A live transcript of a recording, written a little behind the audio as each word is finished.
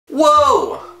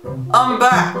Whoa! I'm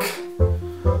back!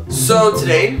 So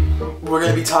today, we're going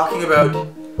to be talking about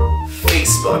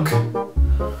Facebook.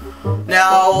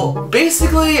 Now,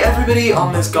 basically everybody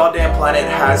on this goddamn planet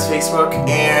has Facebook,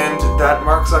 and that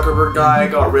Mark Zuckerberg guy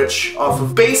got rich off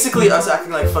of basically us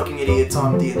acting like fucking idiots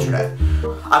on the internet.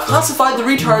 I've classified the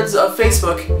retards of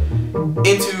Facebook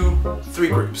into 3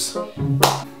 groups.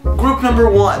 Group number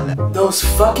 1, those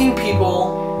fucking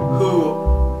people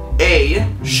who A,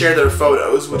 share their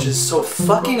photos, which is so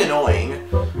fucking annoying,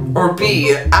 or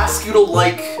B, ask you to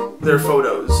like their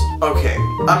photos. Okay,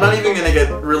 I'm not even gonna get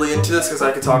really into this because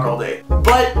I could talk all day.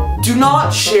 But do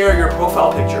not share your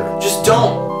profile picture. Just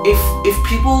don't. If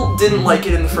people didn't like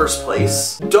it in the first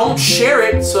place, don't share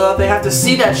it so that they have to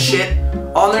see that shit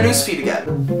on their newsfeed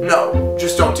again. No,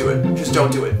 just don't do it. Just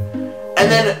don't do it.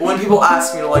 And then when people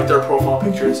ask me to like their profile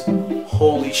pictures,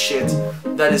 holy shit,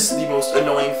 that is the most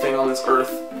annoying thing on this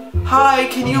earth. Hi,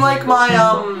 can you like my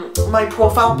my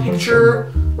profile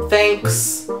picture?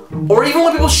 Thanks. Or even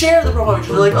when people share the profile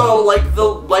picture, they're like, oh,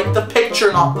 like the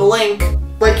picture, not the link.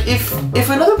 Like if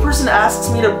another person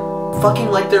asks me to fucking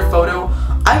like their photo,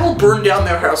 I will burn down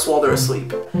their house while they're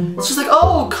asleep. It's just like,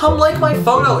 oh, come like my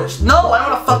photo. No, I don't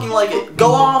want to fucking like it.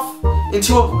 Go off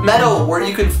into a meadow where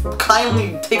you can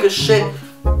kindly take a shit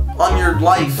on your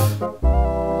life.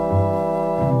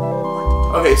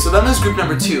 Okay, so then there's group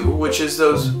number 2, which is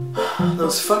those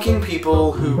fucking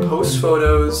people who post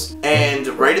photos and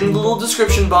write in the little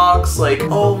description box like,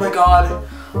 oh my god,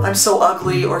 I'm so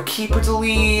ugly, or keep or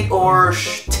delete, or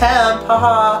temp,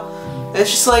 haha. And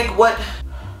it's just like, what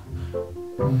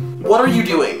are you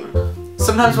doing?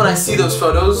 Sometimes when I see those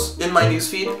photos in my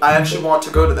newsfeed, I actually want to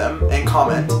go to them and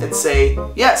comment and say,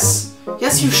 yes,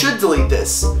 you should delete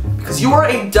this, because you are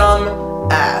a dumb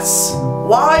ass.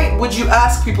 Why would you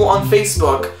ask people on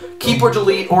Facebook, keep or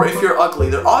delete, or if you're ugly?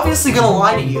 They're obviously gonna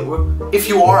lie to you if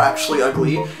you are actually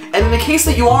ugly, and in the case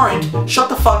that you aren't, shut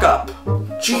the fuck up.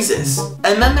 Jesus.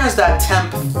 And then there's that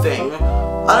temp thing.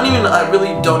 I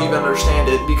really don't even understand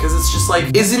it, because it's just like,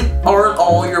 aren't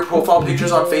all your profile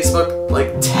pictures on Facebook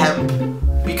like temp?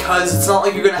 Because it's not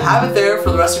like you're gonna have it there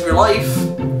for the rest of your life,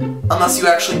 unless you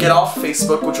actually get off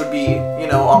Facebook, which would be, you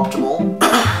know, optimal.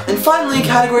 And finally,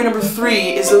 category number 3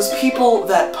 is those people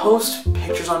that post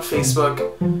pictures on Facebook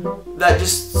that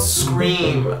just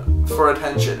scream for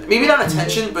attention. Maybe not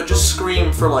attention, but just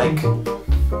scream for like,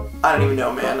 I don't even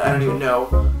know, man. I don't even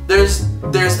know. There's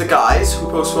the guys who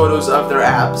post photos of their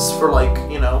abs for like,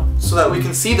 you know, so that we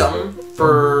can see them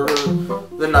for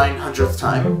the 900th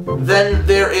time. Then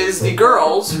there is the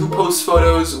girls who post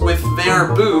photos with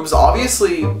their boobs,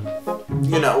 obviously,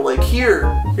 you know, like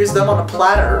here's them on a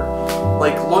platter.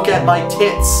 Like, look at my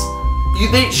tits.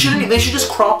 They should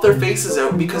just crop their faces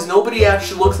out, because nobody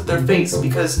actually looks at their face,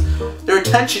 because their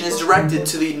attention is directed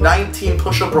to the 19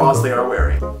 push-up bras they are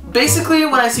wearing. Basically,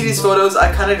 when I see these photos,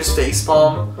 I kind of just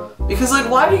facepalm, because like,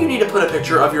 why do you need to put a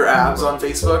picture of your abs on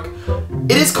Facebook?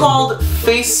 It is called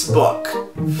Facebook.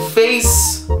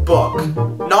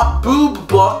 Facebook. Not boob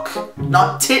book,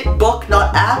 not tit book,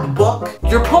 not ab book.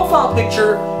 Your profile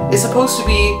picture is supposed to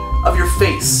be of your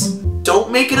face.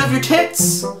 Don't make it of your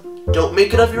tits. Don't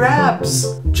make it of your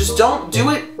abs. Just don't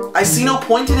do it. I see no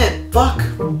point in it. Fuck.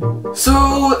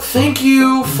 So, thank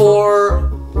you for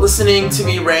listening to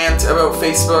me rant about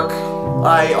Facebook.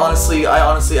 I honestly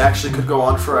actually could go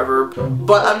on forever,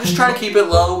 but I'm just trying to keep it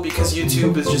low because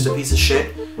YouTube is just a piece of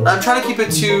shit. And I'm trying to keep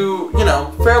it to, you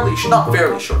know, not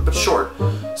fairly short, but short,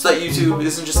 so that YouTube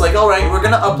isn't just like, alright, we're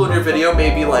gonna upload your video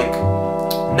maybe like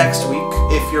next week,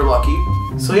 if you're lucky.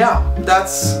 So yeah,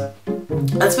 that's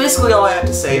basically all I have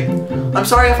to say. I'm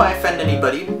sorry if I offend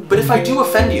anybody, but if I do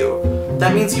offend you,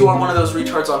 that means you are one of those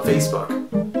retards on Facebook.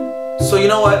 So you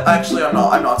know what? Actually, I'm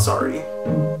not sorry.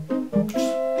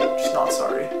 Just not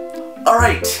sorry.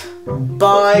 Alright.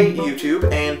 Bye,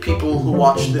 YouTube, and people who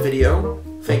watched the video.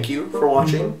 Thank you for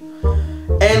watching.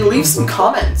 And leave some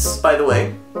comments, by the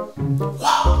way.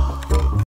 Wow.